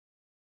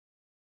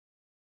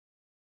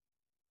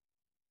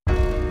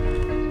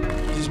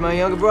my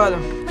younger brother.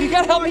 You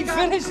gotta help me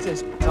finish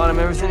this. Taught him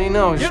everything he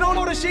knows. You don't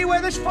want to see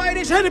where this fight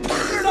is headed?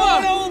 Turn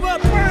it over!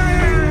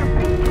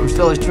 I'm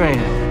still his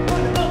trainer.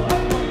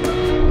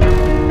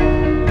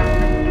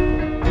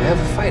 We have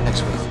a fight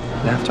next week.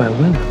 And after I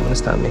win, I'm gonna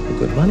start making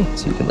good money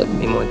so you can live with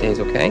me more days,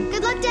 okay?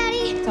 Good luck,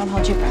 Daddy. Don't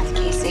hold your breath,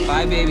 Casey.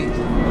 Bye, baby.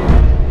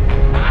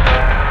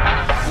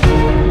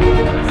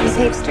 You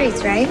save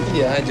streets, right?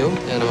 Yeah, I do.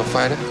 And I'm a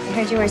fighter. I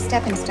heard you were a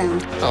stepping stone.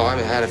 Oh, I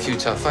had a few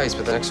tough fights,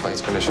 but the next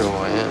fight's gonna show who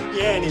I am.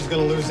 Yeah, and he's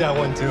gonna lose that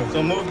one too.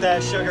 So move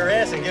that sugar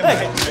ass and give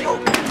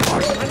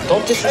him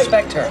Don't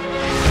disrespect her.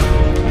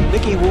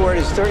 Mickey Ward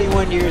is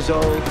 31 years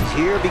old. He's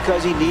here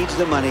because he needs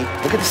the money.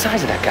 Look at the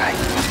size of that guy.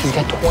 He's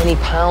got 20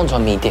 pounds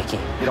on me, Dicky.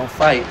 You don't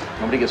fight,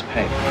 nobody gets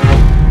paid.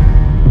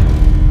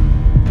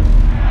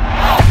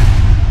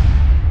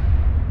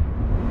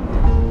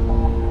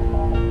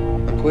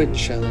 I'm quitting,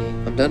 Shelley.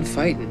 I'm done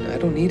fighting. I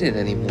don't need it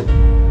anymore.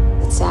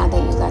 It's sad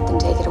that you let them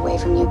take it away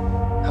from you.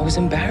 I was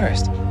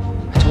embarrassed.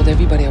 I told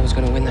everybody I was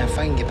gonna win that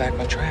fight and get back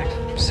on track.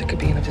 I'm sick of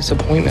being a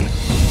disappointment.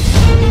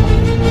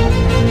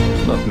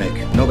 Look,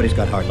 Mick, nobody's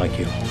got heart like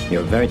you.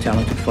 You're a very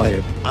talented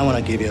fighter. I want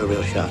to give you a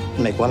real shot.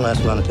 Make one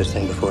last run at this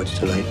thing before it's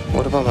too late.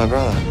 What about my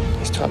brother?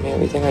 He's taught me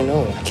everything I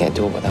know. I can't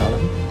do it without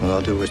him. With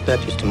all due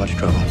respect, it's too much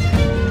trouble.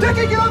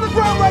 Dicky, get on the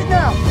ground right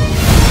now!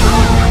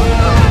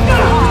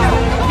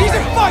 He's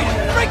a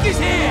fighter! Break his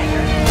hand!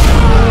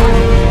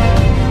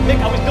 Nick,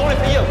 I was doing it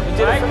for you. You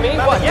did it for me?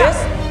 What, Yeah.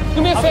 this?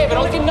 Do me a favor,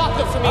 don't do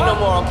nothing for me no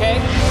more, okay?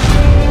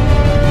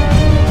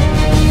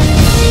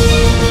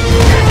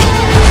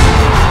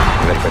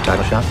 You ready for a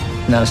title shot?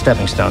 Not a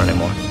stepping stone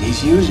anymore.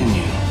 He's using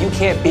you. You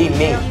can't be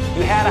me.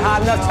 You had a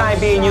hard enough time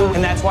being you,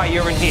 and that's why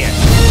you're in here.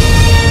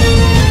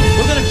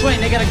 We're gonna train,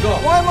 they gotta go.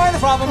 Why am I the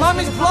problem? I'm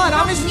his blood,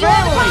 I'm his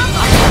family.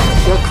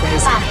 You're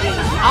crazy.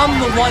 I'm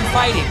the one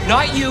fighting.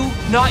 Not you,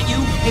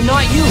 and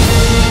not you.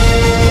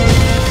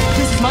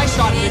 This is my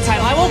shot at the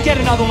title. I won't get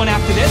another one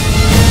after this.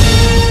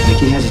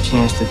 Mickey has a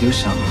chance to do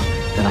something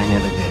that I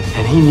never did,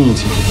 and he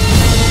needs me.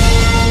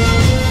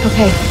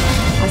 Okay,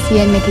 I'll see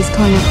you in Mickey's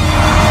corner.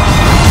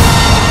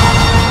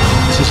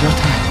 This is your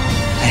time.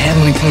 I had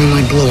my time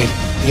like Bluey.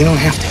 You don't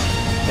have to.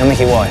 You'll make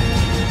it what?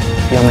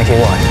 You'll make it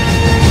what?